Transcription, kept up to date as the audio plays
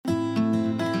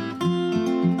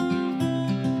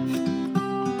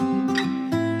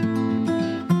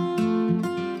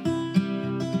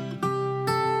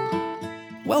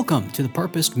Welcome to the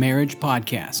Purposed Marriage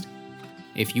Podcast.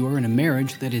 If you are in a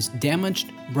marriage that is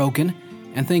damaged, broken,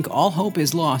 and think all hope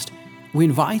is lost, we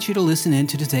invite you to listen in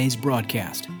to today's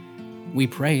broadcast. We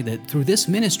pray that through this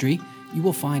ministry, you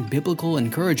will find biblical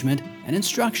encouragement and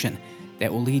instruction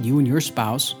that will lead you and your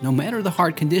spouse, no matter the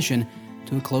heart condition,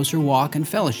 to a closer walk and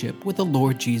fellowship with the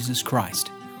Lord Jesus Christ.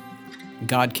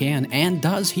 God can and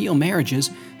does heal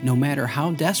marriages, no matter how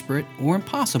desperate or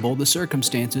impossible the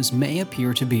circumstances may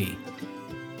appear to be.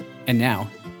 And now,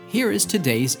 here is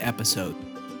today's episode.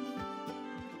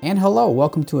 And hello,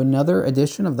 welcome to another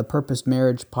edition of the Purposed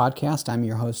Marriage Podcast. I'm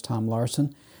your host, Tom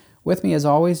Larson. With me, as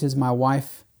always, is my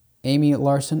wife, Amy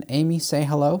Larson. Amy, say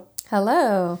hello.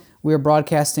 Hello. We are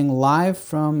broadcasting live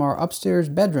from our upstairs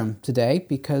bedroom today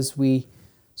because we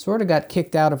sort of got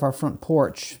kicked out of our front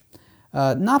porch.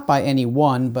 Not by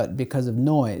anyone, but because of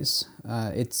noise.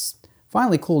 It's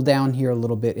finally cooled down here a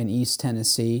little bit in East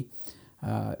Tennessee.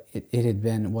 It had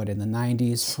been, in the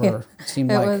 90s for, it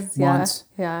seemed like months.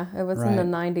 Yeah, it was in the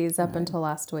 90s up until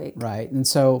last week. Right, and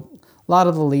so a lot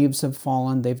of the leaves have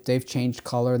fallen. They've changed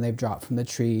color and they've dropped from the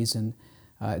trees. And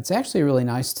it's actually really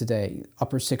nice today,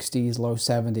 upper 60s, low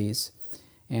 70s.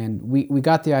 And we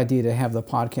got the idea to have the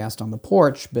podcast on the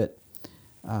porch, but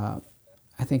I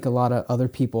think a lot of other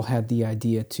people had the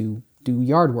idea to do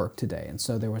yard work today. And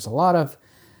so there was a lot of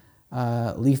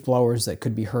leaf blowers that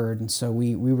could be heard. And so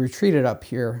we retreated up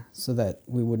here so that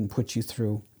we wouldn't put you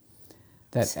through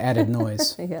that added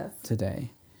noise Yes.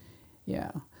 today.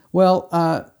 Yeah.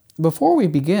 Well, before we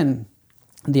begin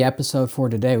the episode for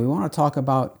today, we want to talk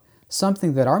about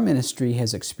something that our ministry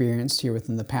has experienced here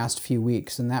within the past few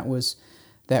weeks. And that was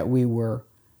that we were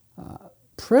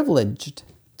privileged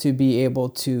to be able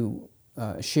to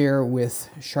share with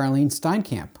Charlene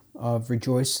Steinkamp of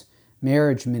Rejoice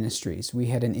Marriage Ministries. We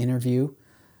had an interview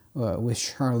with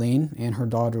Charlene and her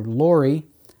daughter Lori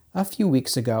a few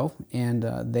weeks ago, and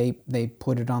they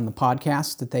put it on the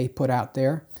podcast that they put out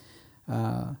there,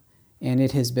 and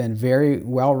it has been very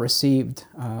well received,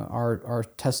 our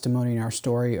testimony and our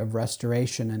story of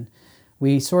restoration. And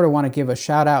we sort of want to give a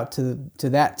shout out to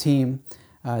that team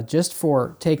just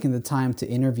for taking the time to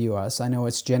interview us. I know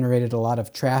it's generated a lot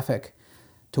of traffic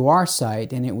to our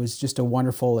site, and it was just a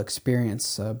wonderful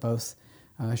experience. Both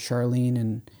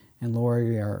Charlene and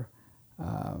Lori are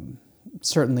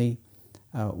certainly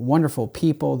wonderful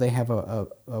people. They have a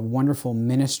wonderful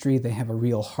ministry. They have a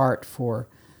real heart for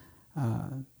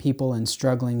people in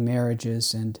struggling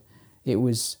marriages, and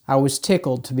I was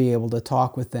tickled to be able to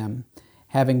talk with them,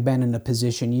 having been in a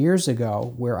position years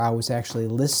ago where I was actually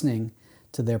listening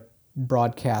to their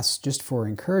broadcasts just for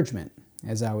encouragement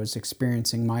as I was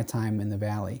experiencing my time in the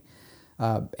valley.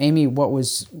 Amy,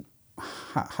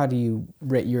 how do you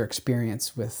rate your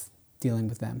experience with dealing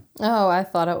with them? Oh, I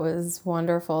thought it was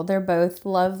wonderful. They're both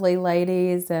lovely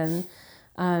ladies, and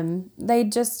they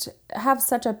just have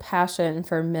such a passion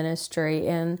for ministry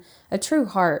and a true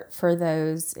heart for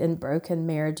those in broken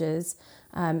marriages.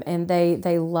 And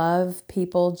they love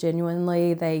people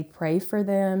genuinely. They pray for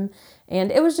them.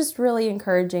 And it was just really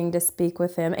encouraging to speak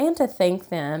with them and to thank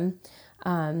them.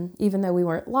 Even though we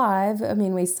weren't live,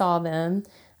 we saw them,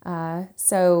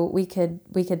 so we could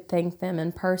thank them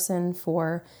in person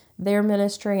for their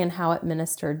ministry and how it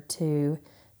ministered to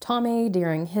Tommy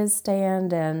during his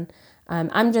stand. And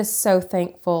I'm just so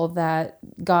thankful that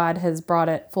God has brought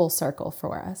it full circle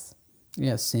for us.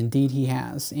 Yes, indeed He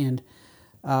has. And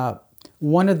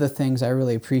one of the things I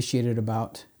really appreciated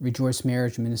about Rejoice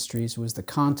Marriage Ministries was the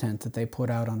content that they put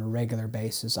out on a regular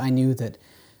basis. I knew that,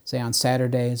 say, on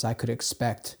Saturdays, I could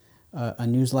expect a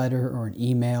newsletter or an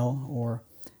email, or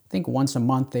I think once a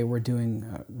month they were doing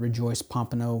Rejoice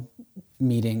Pompano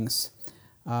meetings.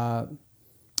 And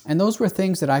those were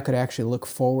things that I could actually look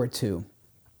forward to.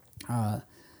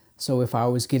 So if I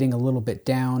was getting a little bit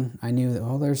down, I knew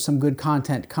that, there's some good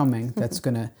content coming that's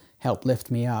going to help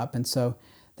lift me up. And so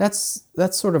that's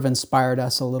sort of inspired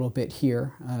us a little bit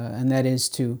here, and that is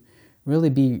to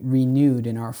really be renewed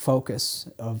in our focus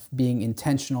of being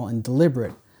intentional and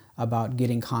deliberate about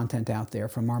getting content out there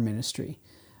from our ministry.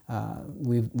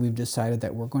 We've decided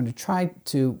that we're going to try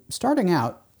to, starting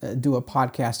out, do a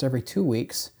podcast every 2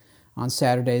 weeks. On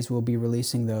Saturdays, we'll be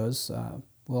releasing those.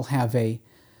 We'll have a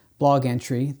blog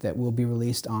entry that will be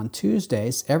released on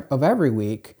Tuesdays of every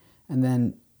week. And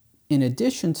then in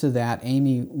addition to that,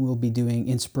 Amy will be doing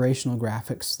inspirational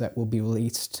graphics that will be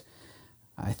released,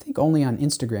 I think, only on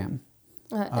Instagram.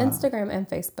 Instagram and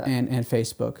Facebook. And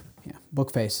Facebook, yeah,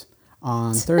 Bookface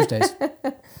on Thursdays.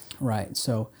 Right,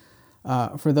 so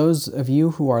for those of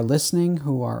you who are listening,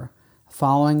 who are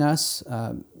following us,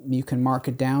 you can mark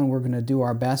it down. We're going to do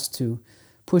our best to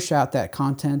push out that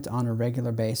content on a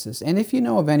regular basis. And if you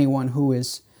know of anyone who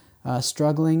is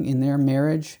struggling in their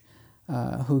marriage,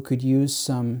 who could use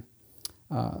some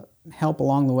help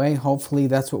along the way, hopefully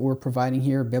that's what we're providing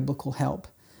here, biblical help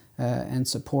and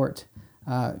support.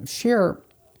 Share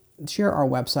our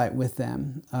website with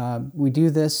them. We do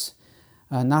this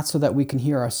not so that we can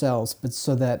hear ourselves, but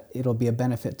so that it'll be a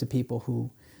benefit to people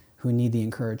who need the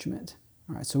encouragement.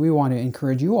 All right, so we want to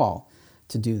encourage you all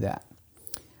to do that.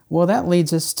 Well, that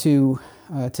leads us to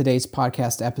today's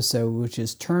podcast episode, which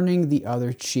is Turning the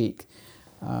Other Cheek.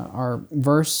 Our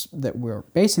verse that we're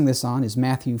basing this on is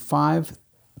Matthew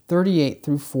 5:38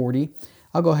 through 40.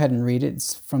 I'll go ahead and read it.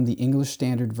 It's from the English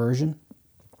Standard Version.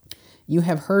 You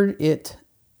have heard it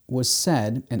was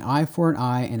said, an eye for an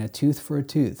eye and a tooth for a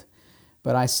tooth.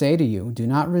 But I say to you, do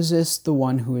not resist the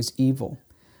one who is evil.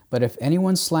 But if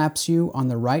anyone slaps you on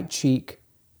the right cheek,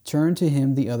 turn to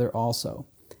him the other also.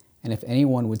 And if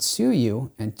anyone would sue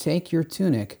you and take your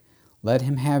tunic, let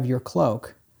him have your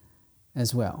cloak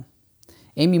as well.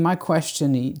 Amy, my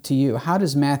question to you, how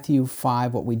does Matthew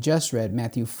 5, what we just read,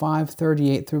 Matthew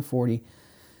 5:38 through 40,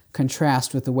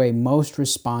 contrast with the way most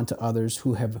respond to others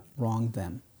who have wronged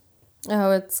them?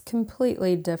 Oh, it's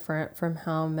completely different from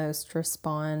how most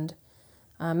respond.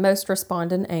 Most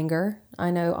respond in anger.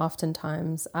 I know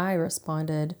oftentimes I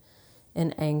responded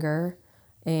in anger.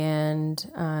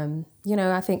 And,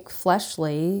 I think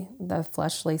the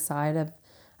fleshly side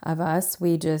of us,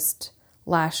 we just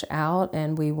lash out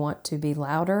and we want to be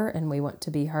louder and we want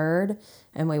to be heard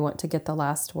and we want to get the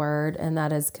last word. And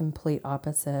that is complete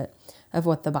opposite of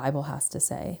what the Bible has to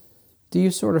say. Do you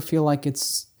sort of feel like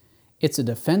it's a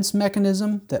defense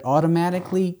mechanism that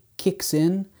automatically kicks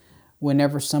in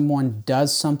whenever someone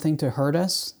does something to hurt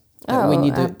us? That we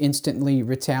need to instantly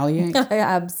retaliate?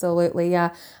 Absolutely,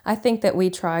 yeah. I think that we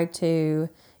try to,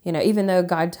 even though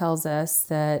God tells us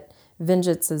that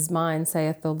vengeance is mine,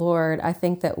 saith the Lord, I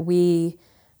think that we,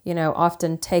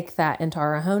 often take that into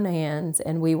our own hands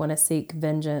and we want to seek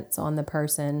vengeance on the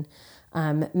person,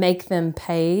 make them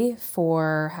pay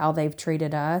for how they've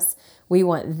treated us. We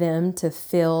want them to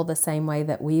feel the same way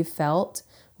that we've felt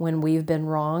when we've been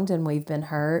wronged and we've been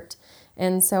hurt.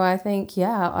 And so I think,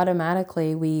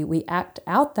 automatically we act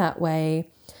out that way.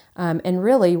 And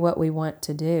really what we want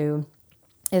to do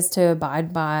is to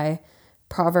abide by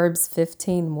Proverbs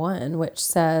 15:1, which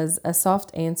says, a soft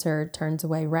answer turns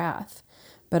away wrath,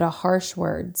 but a harsh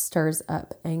word stirs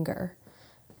up anger.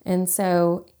 And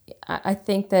so I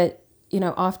think that,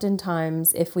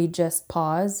 oftentimes if we just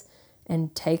pause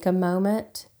and take a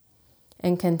moment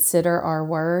and consider our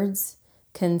words,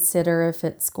 consider if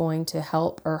it's going to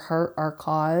help or hurt our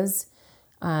cause,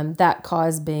 that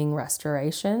cause being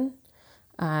restoration.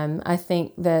 I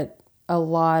think that a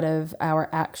lot of our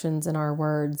actions and our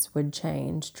words would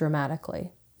change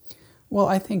dramatically. Well,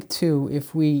 I think too,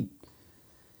 if we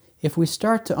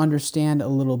start to understand a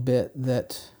little bit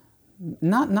that,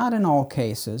 not in all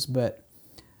cases, but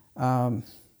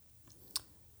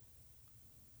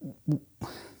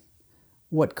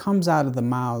what comes out of the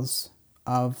mouths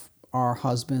of our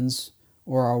husbands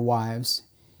or our wives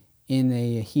in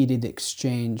a heated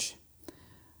exchange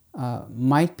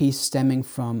might be stemming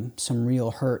from some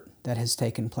real hurt that has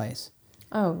taken place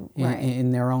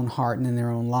in their own heart and in their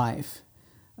own life.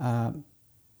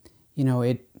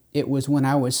 It was when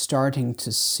I was starting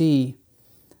to see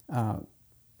a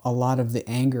lot of the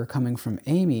anger coming from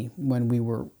Amy when we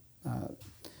were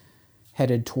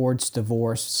headed towards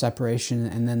divorce, separation,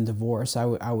 and then divorce.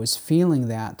 I was feeling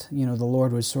that, the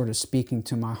Lord was sort of speaking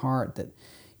to my heart that,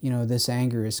 this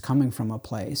anger is coming from a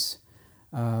place,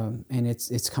 and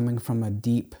it's coming from a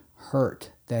deep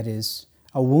hurt that is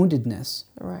a woundedness,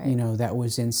 that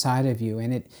was inside of you.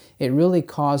 And it really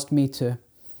caused me to,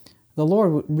 the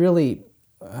Lord really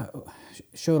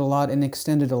showed a lot and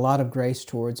extended a lot of grace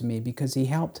towards me, because He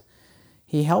helped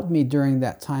me during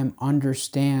that time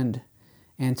understand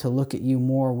and to look at you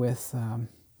more with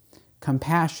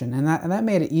compassion. And that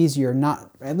made it easier, not,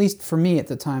 at least for me at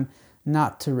the time,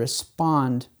 not to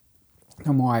respond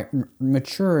the more I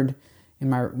matured in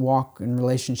my walk and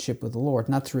relationship with the Lord,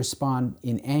 not to respond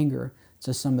in anger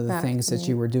to some of the things that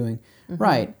you were doing. Mm-hmm.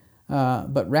 Right.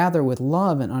 But rather with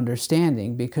love and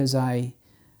understanding, because I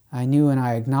knew and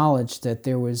I acknowledged that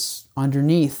there was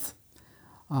underneath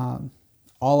all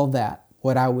of that,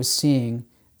 what I was seeing,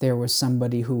 there was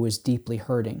somebody who was deeply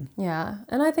hurting. Yeah,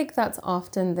 and I think that's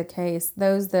often the case.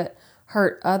 Those that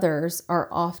hurt others are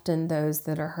often those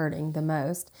that are hurting the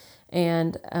most.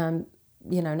 And,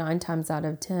 9 times out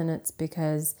of 10, it's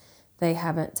because they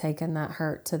haven't taken that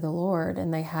hurt to the Lord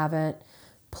and they haven't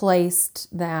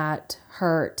placed that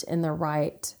hurt in the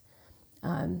right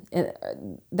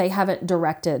they haven't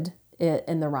directed it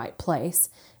in the right place.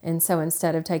 And so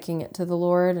instead of taking it to the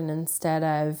Lord, and instead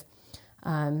of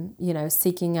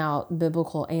seeking out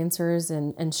biblical answers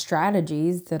and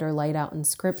strategies that are laid out in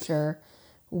Scripture,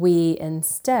 we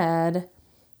instead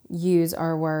use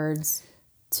our words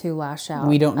to lash out.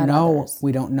 We don't at know. others.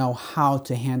 We don't know how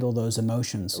to handle those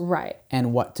emotions, Right.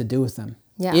 and what to do with them.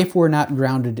 Yeah. If we're not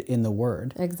grounded in the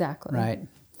Word, Exactly. right?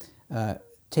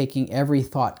 Taking every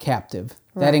thought captive.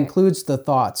 That Right. includes the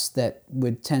thoughts that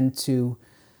would tend to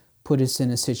put us in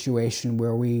a situation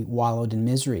where we wallowed in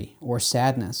misery or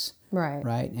sadness. Right.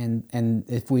 Right? And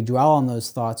if we dwell on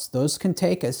those thoughts, those can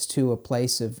take us to a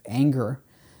place of anger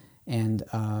and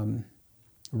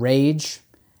rage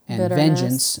and Bitterness.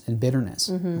 vengeance and bitterness.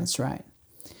 That's right.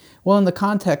 Well, in the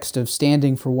context of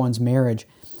standing for one's marriage,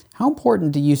 how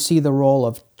important do you see the role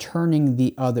of turning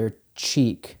the other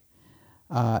cheek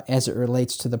as it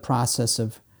relates to the process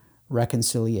of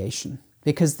reconciliation?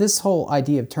 Because this whole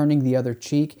idea of turning the other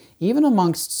cheek, even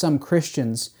amongst some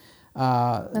Christians,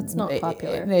 That's not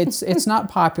popular. It's not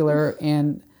popular,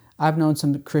 and I've known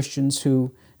some Christians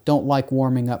who don't like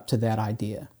warming up to that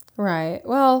idea. Right.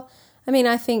 Well, I mean,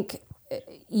 I think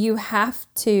you have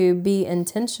to be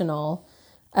intentional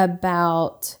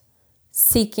about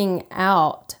seeking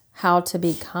out how to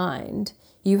be kind.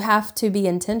 You have to be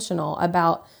intentional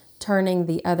about turning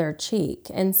the other cheek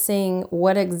and seeing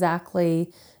what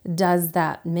exactly does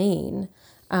that mean.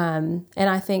 And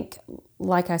I think,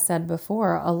 like I said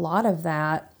before, a lot of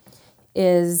that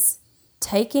is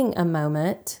taking a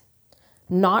moment,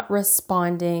 not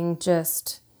responding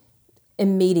just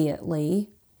immediately,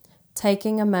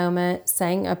 taking a moment,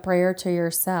 saying a prayer to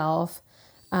yourself,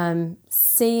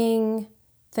 seeing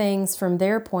things from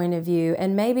their point of view,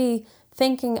 and maybe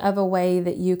thinking of a way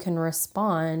that you can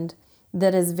respond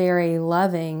that is very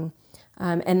loving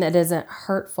and that isn't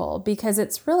hurtful, because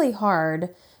it's really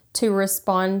hard to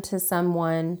respond to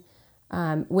someone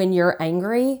when you're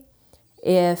angry.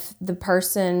 If the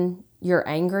person you're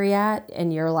angry at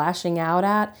and you're lashing out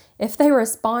at, if they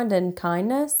respond in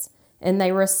kindness and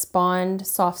they respond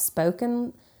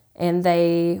soft-spoken and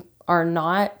they are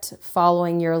not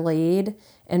following your lead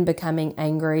and becoming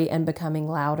angry and becoming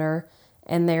louder,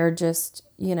 and they're just,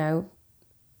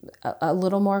 a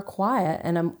little more quiet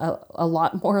and a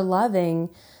lot more loving,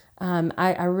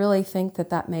 I really think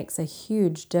that makes a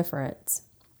huge difference.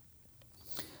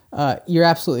 You're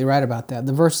absolutely right about that.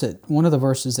 One of the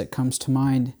verses that comes to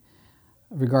mind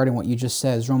regarding what you just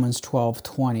said is Romans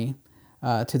 12:20.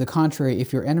 To the contrary,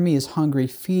 if your enemy is hungry,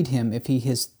 feed him. If he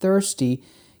is thirsty,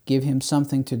 give him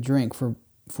something to drink.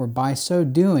 For by so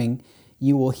doing,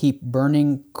 you will heap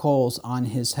burning coals on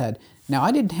his head. Now,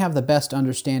 I didn't have the best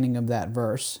understanding of that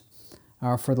verse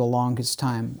for the longest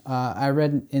time. I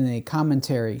read in a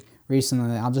commentary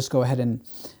recently. I'll just go ahead and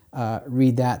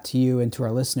read that to you and to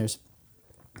our listeners.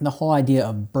 The whole idea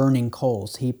of burning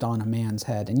coals heaped on a man's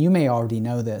head. And you may already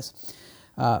know this.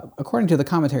 According to the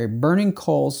commentary, burning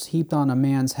coals heaped on a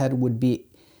man's head would be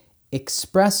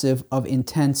expressive of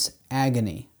intense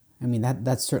agony. I mean,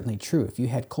 that's certainly true. If you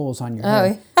had coals on your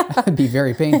head, it would be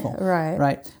very painful.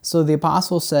 Right. So the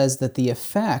apostle says that the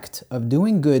effect of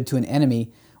doing good to an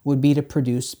enemy would be to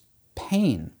produce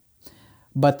pain.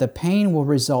 But the pain will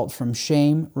result from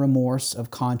shame, remorse of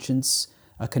conscience,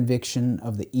 a conviction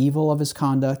of the evil of his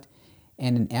conduct,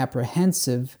 and an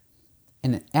apprehension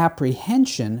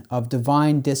of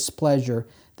divine displeasure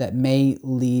that may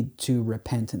lead to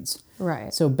repentance.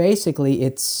 Right. So basically,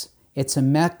 it's a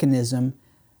mechanism,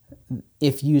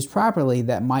 if used properly,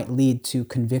 that might lead to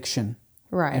conviction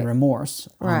and remorse.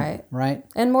 Right.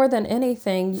 And more than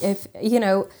anything, if,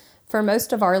 for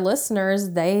most of our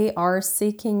listeners, they are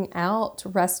seeking out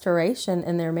restoration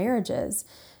in their marriages.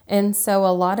 And so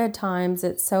a lot of times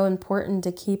it's so important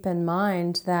to keep in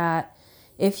mind that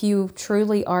if you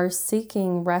truly are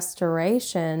seeking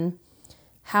restoration,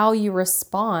 how you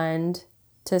respond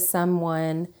to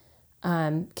someone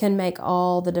can make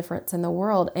all the difference in the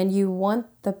world. And you want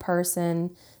the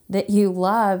person that you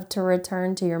love to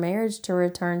return to your marriage, to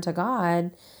return to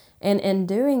God. And in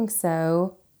doing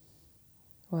so,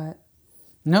 what?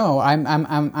 No,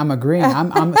 I'm agreeing.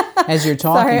 I'm as you're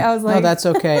talking. Sorry, I was like... No, that's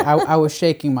okay. I was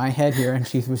shaking my head here, and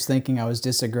she was thinking I was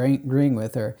disagreeing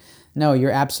with her. No,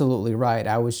 you're absolutely right.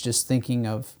 I was just thinking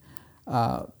of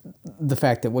the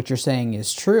fact that what you're saying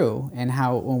is true, and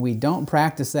how when we don't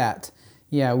practice that,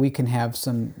 we can have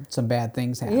some bad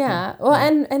things happen. Yeah. Well,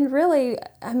 and really,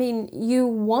 I mean, you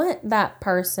want that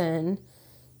person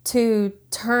to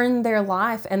turn their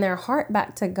life and their heart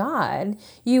back to God.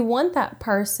 You want that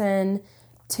person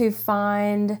to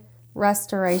find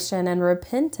restoration and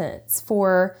repentance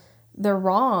for their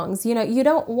wrongs. You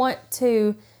don't want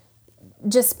to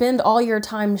just spend all your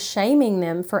time shaming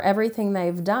them for everything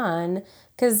they've done,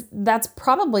 because that's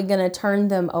probably going to turn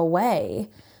them away.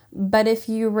 But if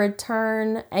you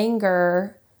return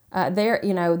anger,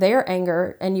 their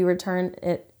anger, and you return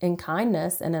it in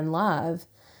kindness and in love,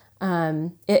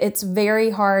 it's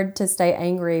very hard to stay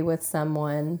angry with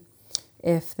someone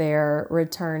if they're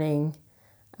turning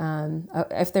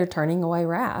away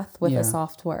wrath with a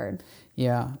soft word.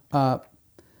 Yeah.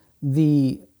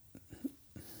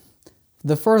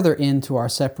 The further into our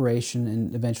separation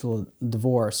and eventual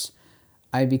divorce,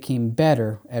 I became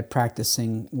better at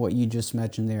practicing what you just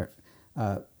mentioned there,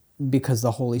 because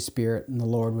the Holy Spirit and the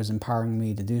Lord was empowering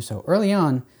me to do so. Early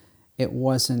on, it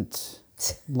wasn't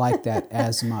like that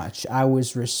as much. I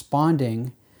was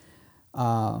responding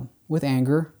with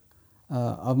anger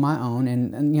of my own,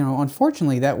 and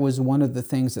unfortunately, that was one of the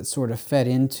things that sort of fed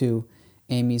into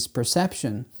Amy's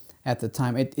perception at the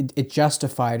time. It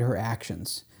justified her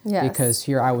actions. Yes. Because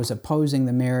here I was opposing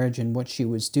the marriage and what she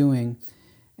was doing,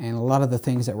 and a lot of the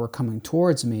things that were coming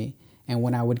towards me. And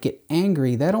when I would get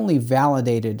angry, that only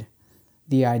validated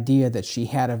the idea that she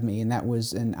had of me, and that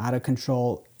was an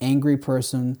out-of-control, angry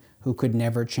person who could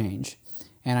never change.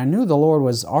 And I knew the Lord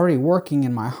was already working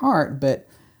in my heart, but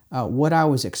what I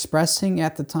was expressing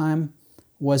at the time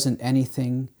wasn't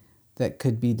anything that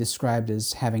could be described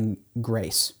as having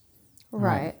grace.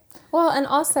 Right. Well, and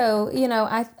also,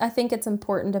 I think it's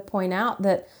important to point out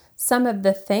that some of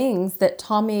the things that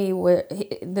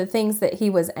the things that he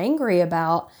was angry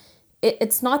about,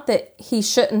 it's not that he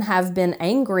shouldn't have been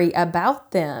angry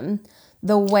about them.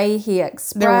 The way he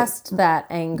expressed that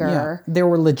anger. Yeah, there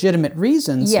were legitimate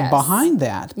reasons behind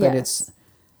that, but it's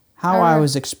how I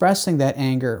was expressing that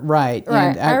anger. Right. Right.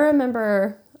 And I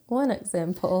remember one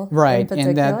example. Right, in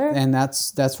particular. and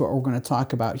that's what we're going to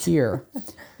talk about here.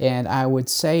 And I would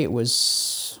say it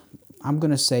was, I'm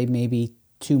going to say maybe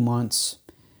 2 months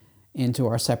into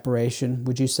our separation.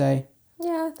 Would you say?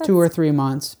 Yeah, that's 2 or 3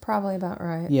 months. Probably about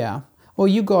right. Yeah. Well,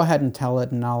 you go ahead and tell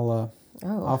it, and I'll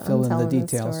fill in the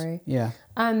details. Story. Yeah.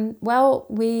 Well,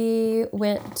 we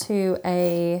went to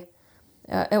it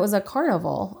was a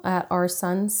carnival at our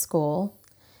son's school,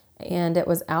 and it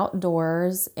was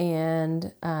outdoors,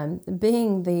 and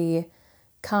being the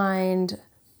kind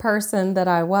person that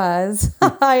I was,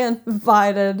 I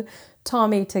invited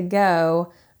Tommy to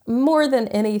go, more than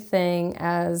anything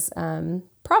as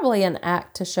probably an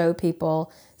act to show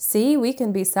people, see, we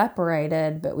can be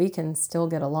separated, but we can still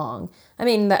get along. I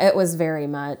mean, it was very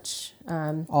much...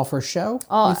 all for show?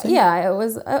 Yeah, it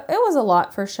was a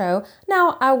lot for show.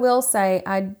 Now, I will say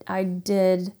I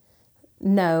did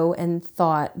know and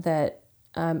thought that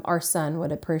our son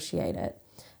would appreciate it.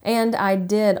 And I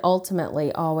did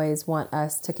ultimately always want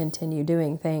us to continue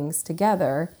doing things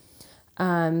together.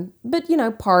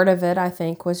 But, part of it, I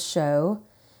think, was show.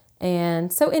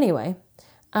 And so anyway,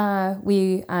 I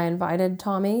invited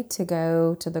Tommy to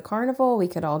go to the carnival. We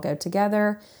could all go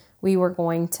together. We were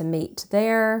going to meet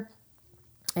there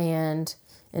and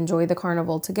enjoy the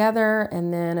carnival together.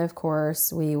 And then, of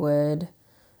course, we would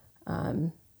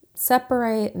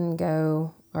separate and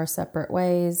go our separate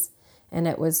ways. And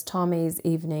it was Tommy's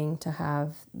evening to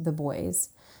have the boys.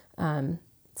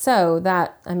 So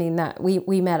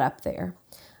we met up there.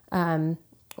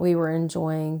 We were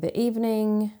enjoying the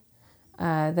evening.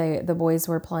 The boys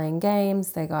were playing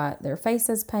games. They got their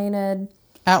faces painted.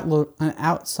 An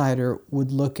outsider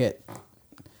would look at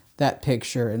that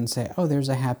picture and say, "Oh, there's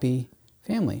a happy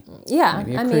family." Yeah,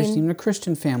 maybe even a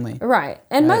Christian family, right?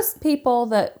 And most people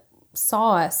that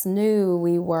saw us knew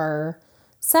we were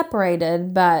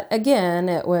separated. But again,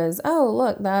 it was, "Oh,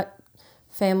 look, that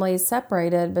family's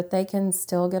separated, but they can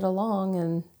still get along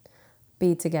and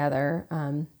be together."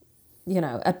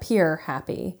 Appear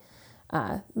happy.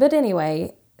 But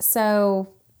anyway, so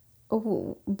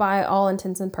by all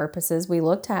intents and purposes, we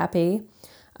looked happy.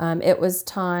 It was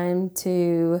time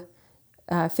to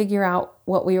figure out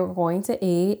what we were going to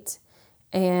eat.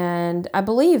 And I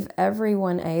believe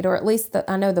everyone ate, or at least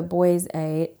I know the boys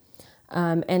ate.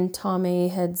 And Tommy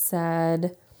had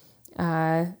said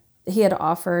he had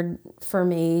offered for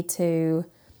me to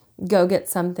go get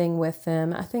something with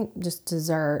them. I think just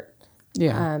dessert.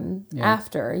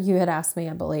 After you had asked me,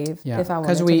 I believe, if I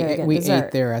wanted to go get dessert. Because we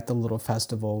ate there at the little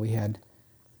festival. I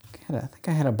think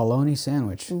I had a bologna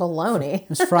sandwich. Bologna? It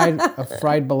was a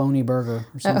fried bologna burger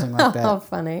or something like that. Oh,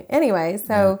 funny. Anyway,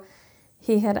 so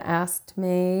he had asked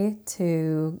me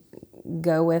to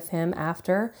go with him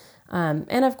after.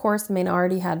 And of course, I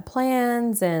already had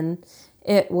plans, and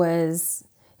it was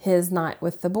his night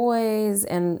with the boys,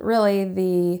 and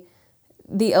really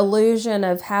the illusion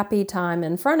of happy time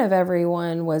in front of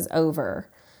everyone was over.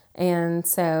 And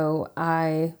so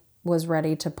I was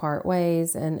ready to part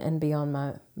ways and be on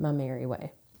my merry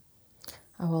way.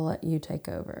 I will let you take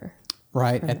over.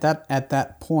 Right. At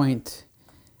that point,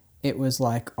 it was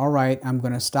like, all right, I'm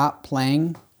going to stop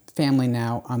playing family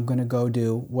now. I'm going to go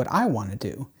do what I want to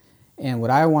do. And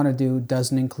what I want to do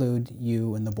doesn't include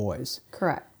you and the boys.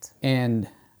 Correct. And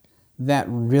that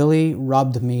really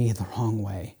rubbed me the wrong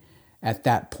way at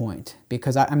that point.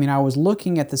 Because, I was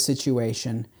looking at the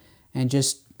situation and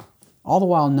just all the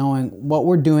while knowing what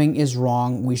we're doing is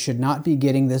wrong. We should not be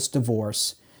getting this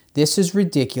divorce. This is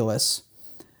ridiculous.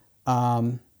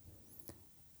 And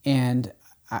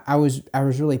I was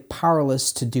really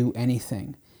powerless to do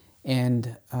anything.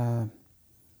 And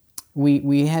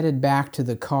we headed back to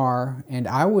the car, and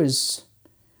I was...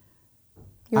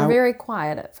 You were very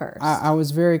quiet at first. I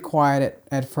was very quiet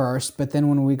at first, but then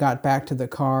when we got back to the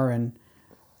car and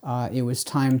it was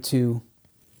time to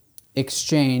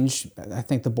exchange, I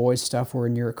think the boys' stuff were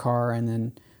in your car, and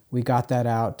then we got that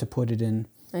out to put it in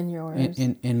yours.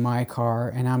 In my car,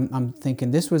 and I'm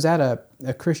thinking this was at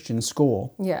a Christian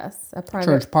school. Yes, a private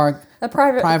church park, a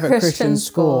private Christian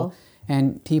school,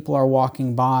 and people are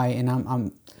walking by, and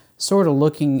I'm sort of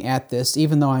looking at this,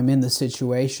 even though I'm in the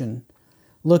situation,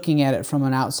 looking at it from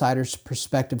an outsider's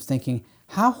perspective, thinking,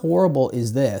 how horrible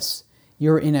is this?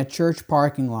 You're in a church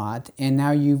parking lot, and now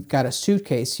you've got a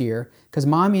suitcase here because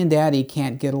mommy and daddy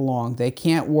can't get along. They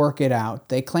can't work it out.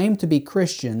 They claim to be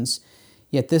Christians,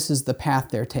 yet this is the path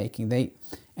they're taking.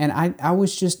 I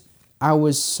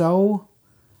was so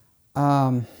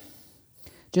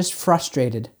just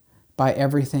frustrated by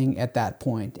everything at that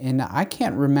point. And I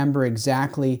can't remember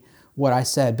exactly what I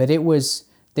said, but there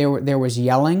was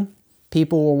yelling.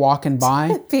 People were walking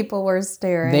by. People were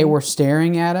staring. They were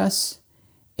staring at us,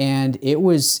 and it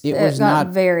got not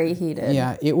very heated.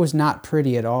 Yeah, it was not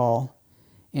pretty at all.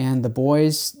 And the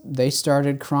boys, they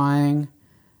started crying.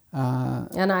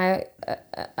 And I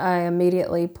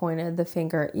immediately pointed the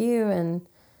finger at you and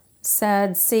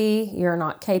said, "See, you're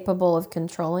not capable of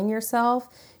controlling yourself.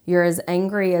 You're as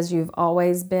angry as you've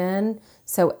always been.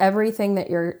 So everything that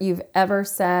you've ever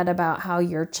said about how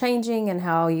you're changing and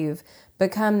how you've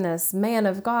become this man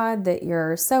of God, that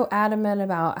you're so adamant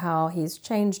about how he's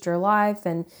changed your life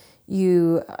and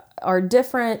you are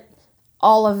different,"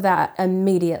 all of that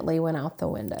immediately went out the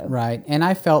window. Right. And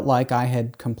I felt like I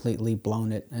had completely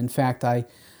blown it. In fact, I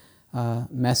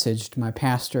messaged my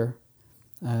pastor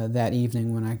that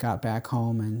evening when I got back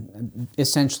home and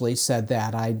essentially said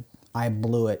that I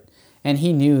blew it. And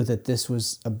he knew that this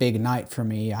was a big night for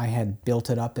me. I had built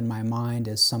it up in my mind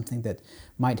as something that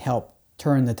might help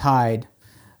turn the tide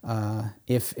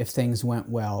if things went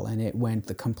well, and it went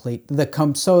the complete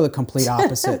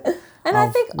opposite. And I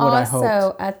think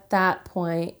also at that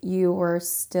point you were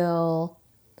still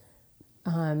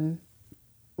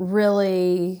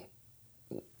really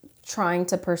trying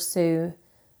to pursue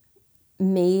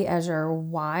me as your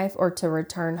wife or to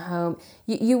return home.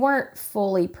 You weren't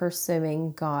fully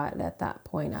pursuing God at that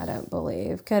point, I don't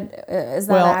believe. Is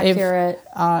that accurate?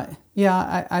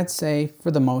 Yeah, I'd say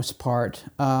for the most part.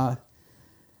 I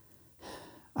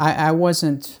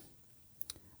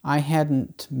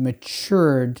hadn't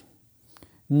matured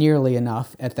nearly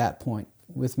enough at that point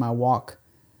with my walk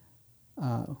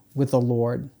with the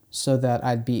Lord so that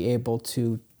I'd be able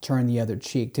to turn the other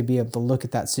cheek, to be able to look at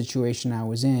that situation I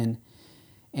was in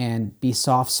and be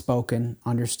soft-spoken,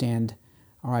 understand,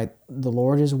 all right, the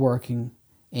Lord is working.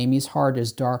 Amy's heart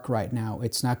is dark right now.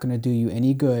 It's not going to do you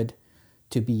any good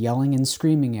to be yelling and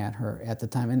screaming at her at the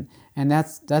time. And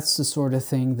that's the sort of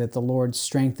thing that the Lord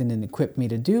strengthened and equipped me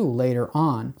to do later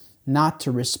on, not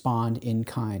to respond in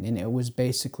kind. And it was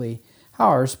basically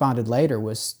how I responded later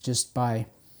was just by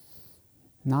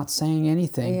not saying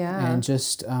anything. Yeah. And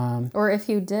just... or if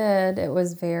you did, it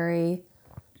was very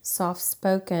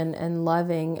soft-spoken and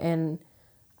loving, and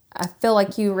I feel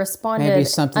like you responded maybe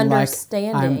something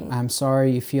understanding. Like, I'm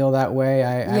sorry you feel that way.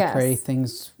 Yes. I pray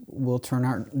things will turn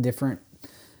out different.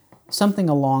 Something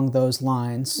along those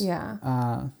lines.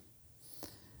 Yeah.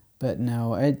 But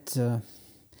no, it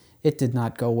did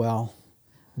not go well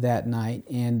that night.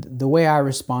 And the way I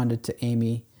responded to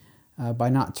Amy by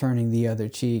not turning the other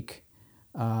cheek,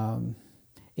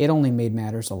 it only made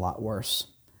matters a lot worse.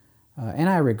 And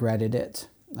I regretted it.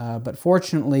 But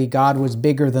fortunately, God was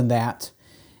bigger than that,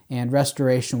 and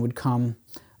restoration would come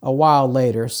a while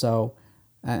later. So,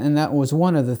 and that was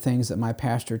one of the things that my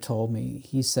pastor told me.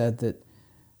 He said that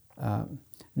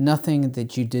nothing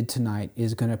that you did tonight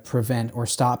is going to prevent or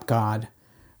stop God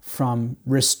from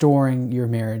restoring your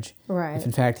marriage. Right. If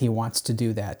in fact he wants to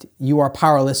do that. You are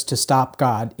powerless to stop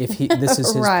God if this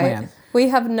is his right. plan. We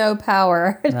have no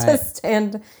power to Right.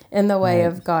 stand in the way Right.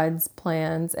 of God's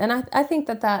plans. And I think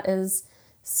that is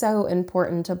so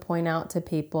important to point out to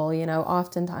people. You know,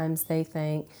 oftentimes they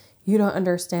think, you don't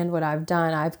understand what I've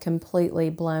done. I've completely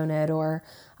blown it, or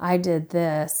I did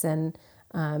this. And,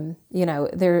 you know,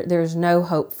 there's no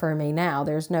hope for me now.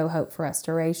 There's no hope for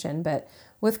restoration. But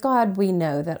with God, we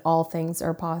know that all things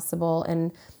are possible.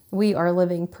 And we are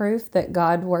living proof that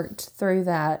God worked through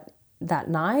that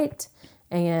night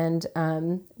and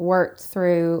worked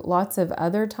through lots of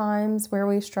other times where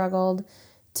we struggled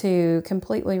to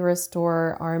completely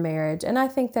restore our marriage. And I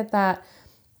think that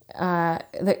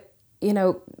you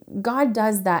know, God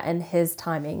does that in His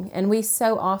timing. And we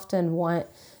so often want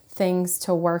things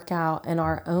to work out in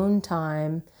our own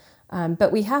time.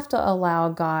 But we have to allow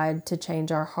God to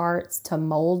change our hearts, to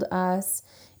mold us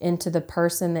into the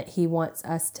person that He wants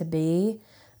us to be.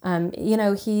 You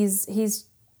know, He's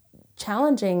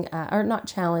challenging, or not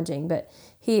challenging, but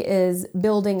He is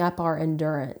building up our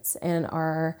endurance and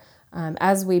our,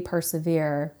 as we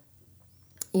persevere,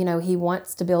 you know, He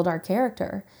wants to build our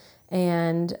character.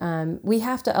 And we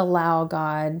have to allow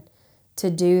God to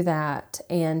do that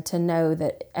and to know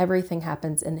that everything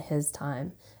happens in His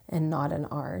time and not in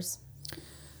ours.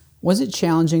 Was it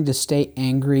challenging to stay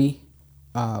angry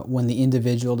when the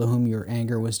individual to whom your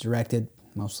anger was directed,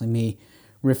 mostly me,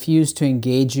 refused to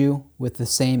engage you with the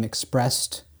same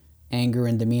expressed anger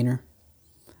and demeanor?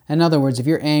 In other words, if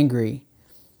you're angry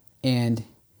and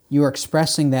you're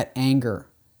expressing that anger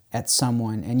at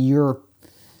someone and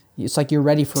it's like you're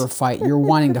ready for a fight, you're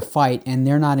wanting to fight, and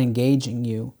they're not engaging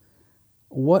you,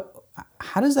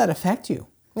 how does that affect you?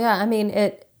 Yeah, I mean,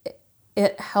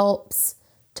 it helps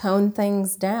tone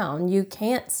things down. You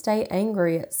can't stay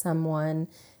angry at someone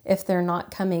if they're not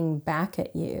coming back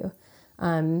at you.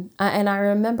 And I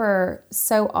remember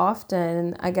so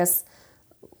often, I guess,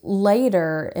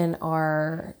 later in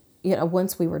our, you know,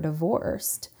 once we were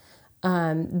divorced,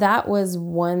 that was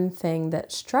one thing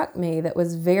that struck me that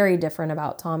was very different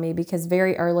about Tommy, because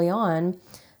very early on,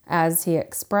 as he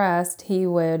expressed, he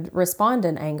would respond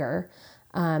in anger.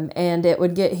 And it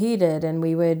would get heated and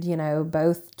we would, you know,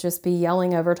 both just be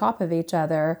yelling over top of each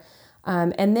other.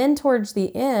 And then towards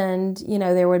the end, you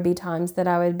know, there would be times that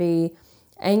I would be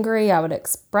angry. I would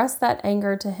express that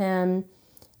anger to him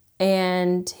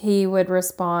and he would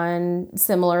respond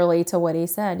similarly to what he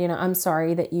said. You know, I'm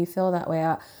sorry that you feel that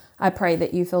way. I pray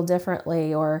that you feel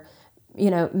differently. Or, you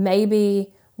know,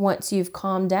 maybe once you've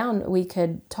calmed down, we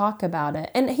could talk about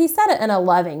it. And he said it in a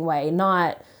loving way,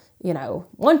 not, you know,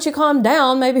 once you calm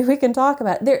down, maybe we can talk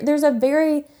about it.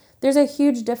 There's a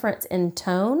huge difference in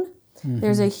tone. Mm-hmm.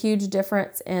 There's a huge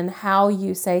difference in how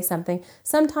you say something.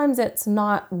 Sometimes it's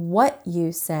not what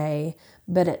you say,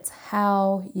 but it's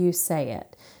how you say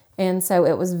it. And so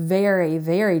it was very,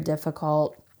 very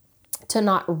difficult to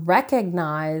not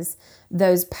recognize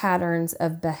those patterns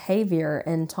of behavior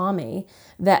in Tommy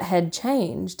that had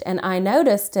changed. And I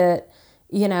noticed it,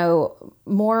 you know,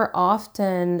 more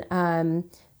often,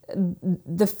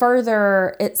 the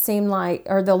further it seemed like,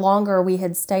 or the longer we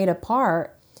had stayed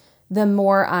apart, the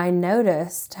more I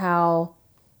noticed how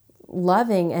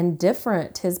loving and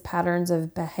different his patterns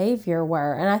of behavior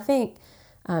were. And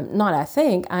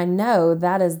I know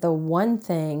that is the one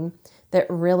thing that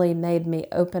really made me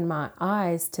open my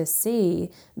eyes to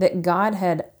see that God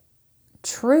had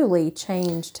truly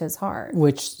changed his heart.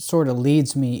 Which sort of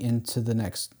leads me into the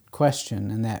next question,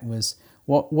 and that was,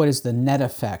 what is the net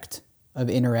effect of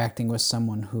interacting with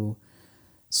someone who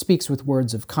speaks with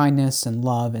words of kindness and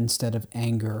love instead of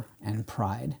anger and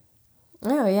pride?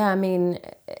 Oh, yeah. I mean,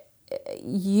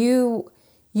 you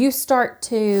start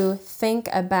to think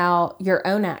about your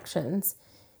own actions.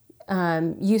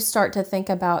 You start to think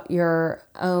about your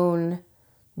own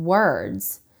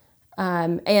words.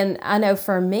 And I know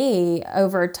for me,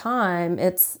 over time,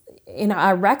 it's, you know,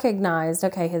 I recognized,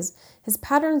 okay, his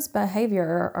patterns of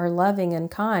behavior are loving and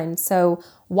kind. So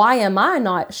why am I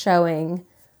not showing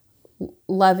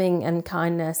loving and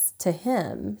kindness to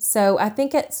him? So I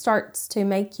think it starts to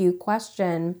make you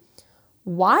question,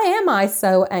 why am I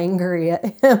so angry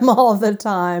at him all the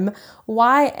time?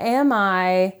 Why am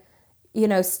I, you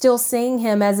know, still seeing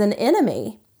him as an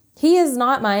enemy? He is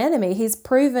not my enemy. He's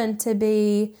proven to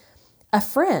be a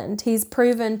friend. He's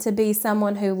proven to be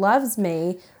someone who loves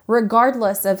me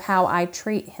regardless of how I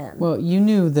treat him. Well, you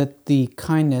knew that the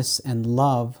kindness and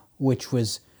love, which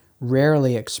was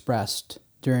rarely expressed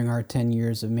during our 10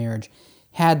 years of marriage,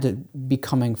 had to be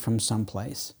coming from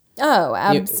someplace. Oh,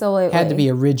 It absolutely. had to be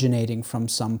originating from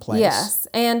someplace. Yes,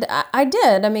 and I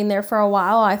did. I mean, there for a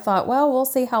while, I thought, well, we'll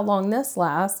see how long this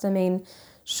lasts. I mean,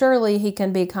 surely he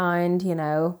can be kind,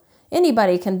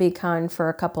 anybody can be kind for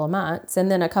a couple of months.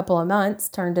 And then a couple of months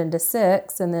turned into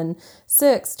 6, and then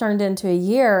 6 turned into a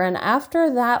year. And after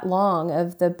that long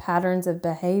of the patterns of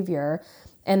behavior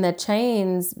and the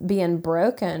chains being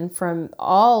broken from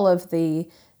all of the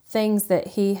things that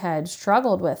he had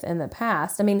struggled with in the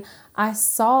past. I mean, I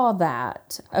saw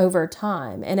that over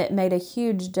time, and it made a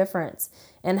huge difference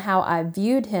in how I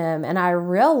viewed him. And I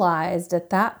realized at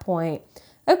that point,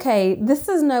 okay, this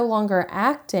is no longer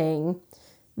acting.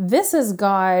 This is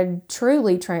God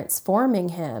truly transforming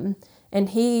him, and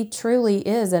he truly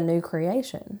is a new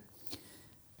creation.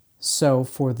 So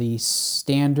for the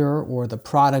stander or the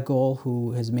prodigal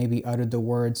who has maybe uttered the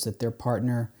words that their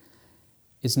partner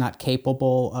is not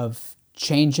capable of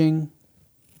changing,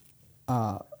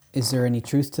 is there any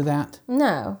truth to that?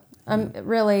 No,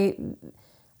 really,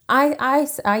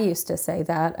 I used to say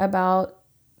that about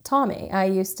Tommy. I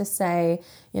used to say,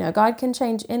 God can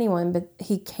change anyone, but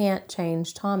he can't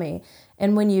change Tommy.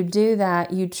 And when you do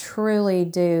that, you truly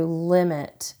do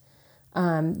limit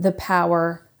the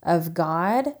power of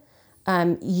God.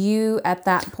 You at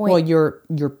that point, Well,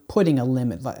 you're putting a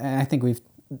limit, and I think we've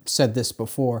said this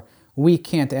before. We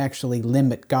can't actually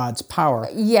limit God's power,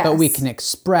 yes, but we can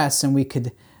express, and we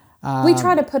could. We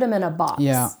try to put him in a box.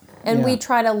 Yeah. And we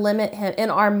try to limit him in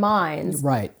our minds.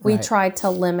 Right. We try to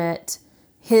limit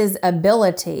his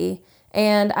ability.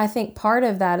 And I think part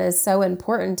of that is so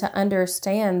important to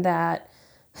understand that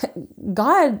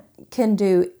God can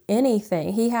do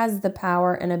anything. He has the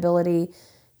power and ability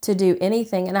to do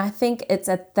anything. And I think it's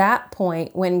at that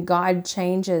point when God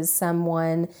changes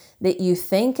someone that you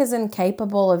think is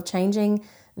incapable of changing,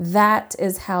 that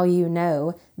is how you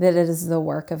know that it is the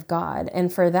work of God.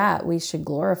 And for that, we should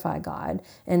glorify God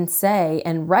and say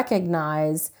and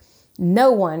recognize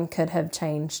no one could have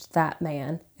changed that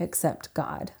man except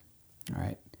God. All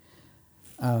right.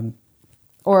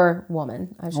 Or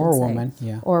woman, I should say. Or woman,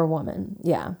 yeah. Or woman,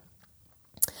 yeah.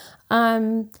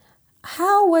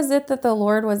 How was it that the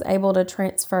Lord was able to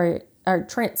transform?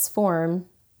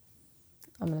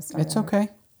 I'm going to start. It's okay.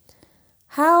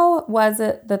 How was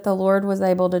it that the Lord was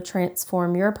able to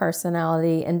transform your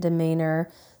personality and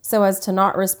demeanor so as to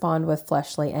not respond with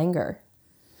fleshly anger?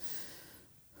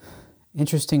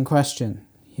 Interesting question.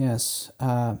 Yes.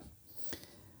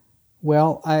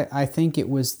 Well, I think it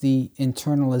was the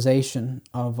internalization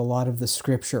of a lot of the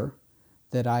scripture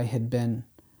that I had been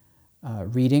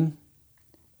reading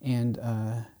and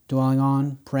dwelling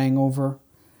on, praying over,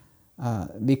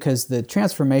 because the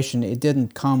transformation, it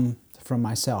didn't come from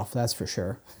myself, that's for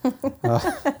sure.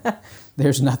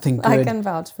 There's nothing good I can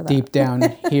vouch for that. deep down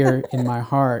here in my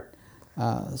heart.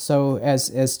 So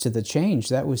as to the change,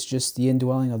 that was just the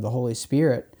indwelling of the Holy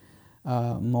Spirit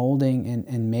molding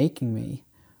and making me.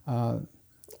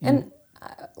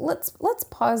 Let's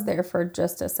pause there for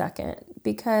just a second,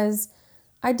 because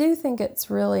I do think it's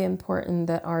really important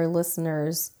that our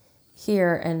listeners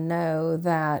hear and know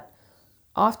that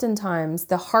oftentimes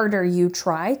the harder you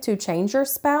try to change your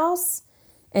spouse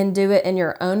and do it in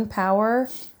your own power,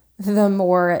 the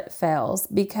more it fails,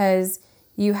 because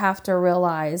you have to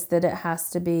realize that it has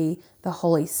to be the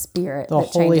Holy Spirit that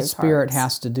changes hearts. The Holy Spirit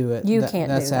has to do it. You can't do that.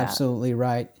 That's absolutely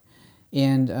right.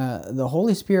 And the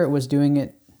Holy Spirit was doing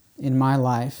it in my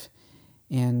life.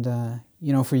 And,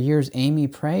 for years, Amy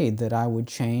prayed that I would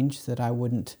change, that I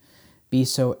wouldn't be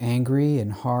so angry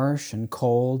and harsh and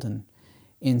cold and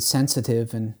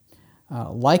insensitive. And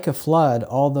like a flood,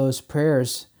 all those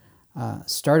prayers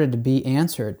started to be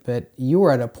answered. But you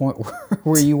were at a point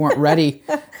where you weren't ready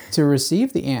to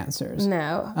receive the answers.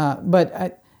 No.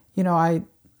 But,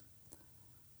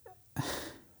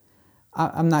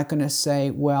 I'm not going to say,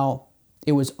 well,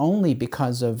 it was only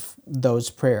because of those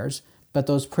prayers, but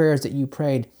those prayers that you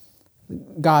prayed,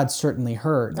 God certainly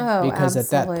heard, because absolutely.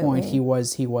 At that point he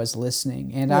was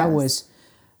listening, and Yes.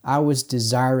 I was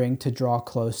desiring to draw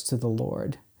close to the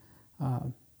Lord.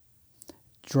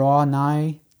 Draw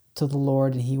nigh to the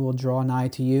Lord, and He will draw nigh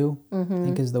to you. I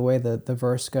think is the way the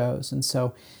verse goes, and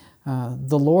so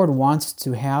the Lord wants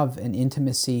to have an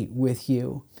intimacy with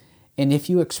you, and if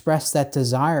you express that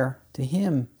desire to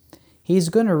Him, He's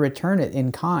going to return it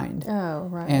in kind. Oh,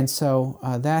 right. And so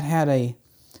that had a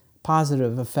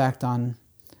positive effect on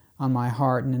my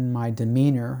heart and in my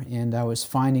demeanor, and I was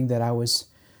finding that I was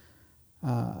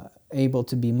able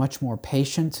to be much more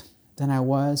patient than I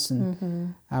was,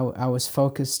 and I was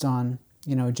focused on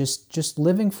just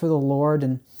living for the Lord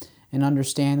and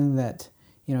understanding that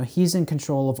He's in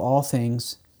control of all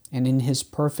things, and in His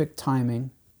perfect timing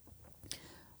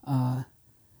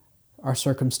our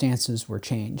circumstances were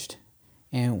changed.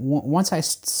 And once I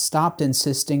stopped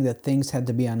insisting that things had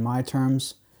to be on my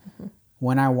terms,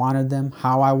 when I wanted them,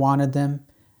 how I wanted them,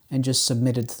 and just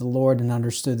submitted to the Lord and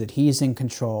understood that He's in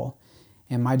control.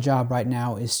 And my job right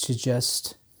now is to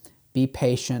just be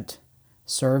patient,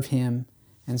 serve Him,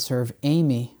 and serve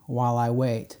Amy while I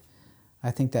wait.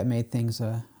 I think that made things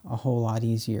a whole lot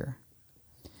easier.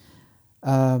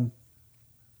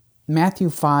 Matthew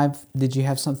 5, did you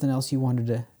have something else you wanted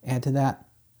to add to that?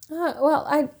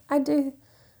 Well, I do.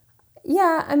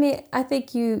 Yeah, I mean, I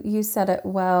think you said it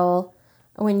well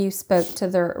when you spoke to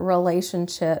the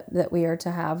relationship that we are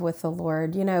to have with the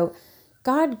Lord. You know,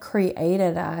 God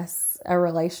created us a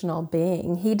relational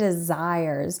being. He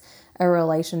desires a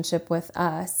relationship with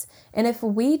us. And if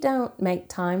we don't make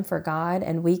time for God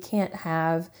and we can't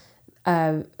have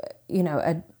a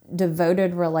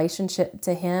devoted relationship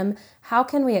to Him, how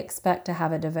can we expect to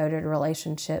have a devoted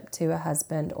relationship to a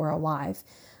husband or a wife,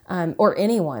 or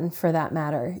anyone for that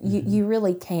matter? You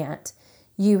really can't.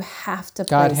 You have to place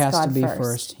God has to be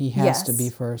first. He has to be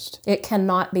first. It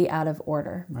cannot be out of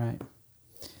order. Right.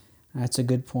 That's a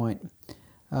good point.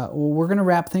 Well, we're going to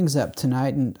wrap things up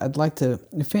tonight, and I'd like to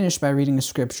finish by reading a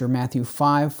scripture, Matthew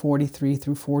 5, 43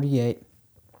 through 48,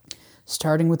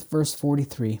 starting with verse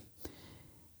 43.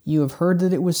 You have heard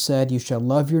that it was said, you shall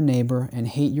love your neighbor and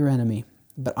hate your enemy.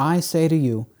 But I say to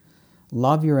you,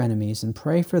 love your enemies and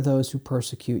pray for those who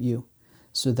persecute you,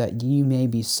 so that ye may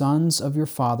be sons of your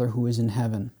Father who is in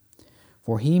heaven.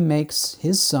 For He makes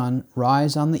His sun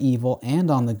rise on the evil and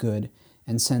on the good,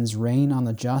 and sends rain on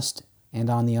the just and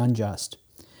on the unjust.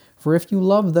 For if you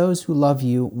love those who love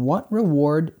you, what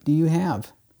reward do you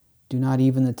have? Do not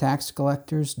even the tax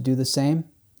collectors do the same?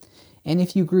 And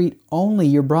if you greet only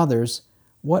your brothers,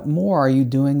 what more are you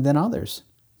doing than others?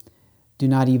 Do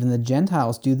not even the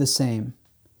Gentiles do the same?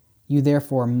 You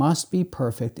therefore must be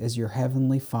perfect as your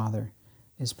heavenly Father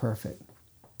is perfect.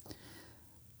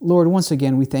 Lord, once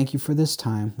again, we thank you for this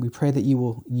time. We pray that you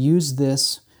will use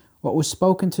this, what was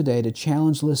spoken today, to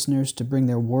challenge listeners to bring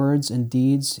their words and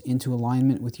deeds into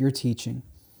alignment with your teaching.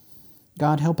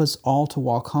 God, help us all to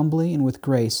walk humbly and with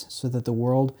grace so that the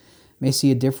world may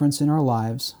see a difference in our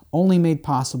lives, only made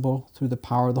possible through the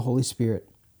power of the Holy Spirit.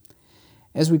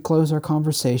 As we close our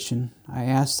conversation, I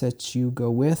ask that you go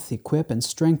with, equip, and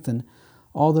strengthen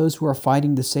all those who are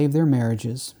fighting to save their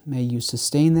marriages. May you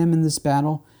sustain them in this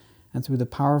battle, and through the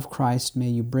power of Christ, may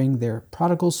you bring their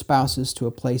prodigal spouses to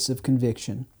a place of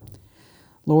conviction.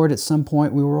 Lord, at some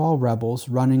point we were all rebels,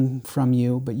 running from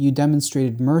you, but you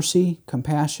demonstrated mercy,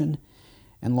 compassion,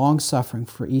 and long-suffering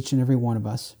for each and every one of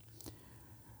us.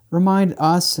 Remind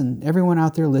us and everyone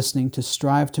out there listening to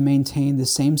strive to maintain the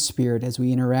same spirit as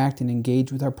we interact and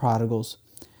engage with our prodigals.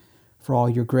 For all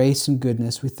your grace and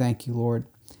goodness, we thank you, Lord.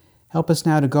 Help us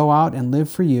now to go out and live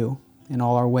for you. In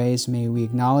all our ways, may we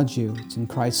acknowledge you. It's in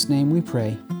Christ's name we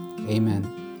pray.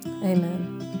 Amen.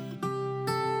 Amen.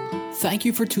 Thank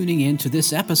you for tuning in to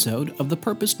this episode of the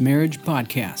Purposed Marriage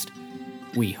Podcast.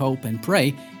 We hope and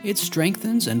pray it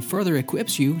strengthens and further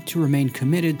equips you to remain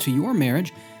committed to your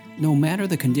marriage, no matter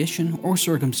the condition or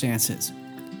circumstances.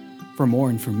 For more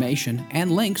information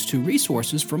and links to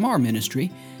resources from our ministry,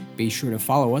 be sure to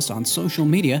follow us on social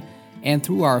media and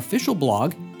through our official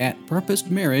blog at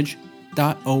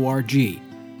purposedmarriage.org.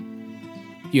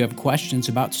 If you have questions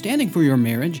about standing for your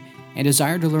marriage and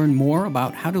desire to learn more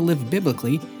about how to live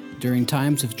biblically during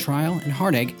times of trial and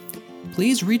heartache,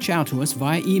 please reach out to us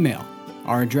via email.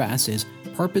 Our address is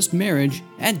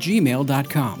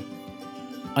purposedmarriage@gmail.com.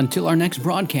 Until our next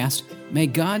broadcast, may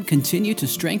God continue to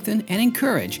strengthen and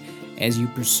encourage as you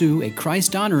pursue a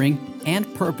Christ-honoring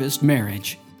and purposed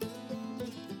marriage.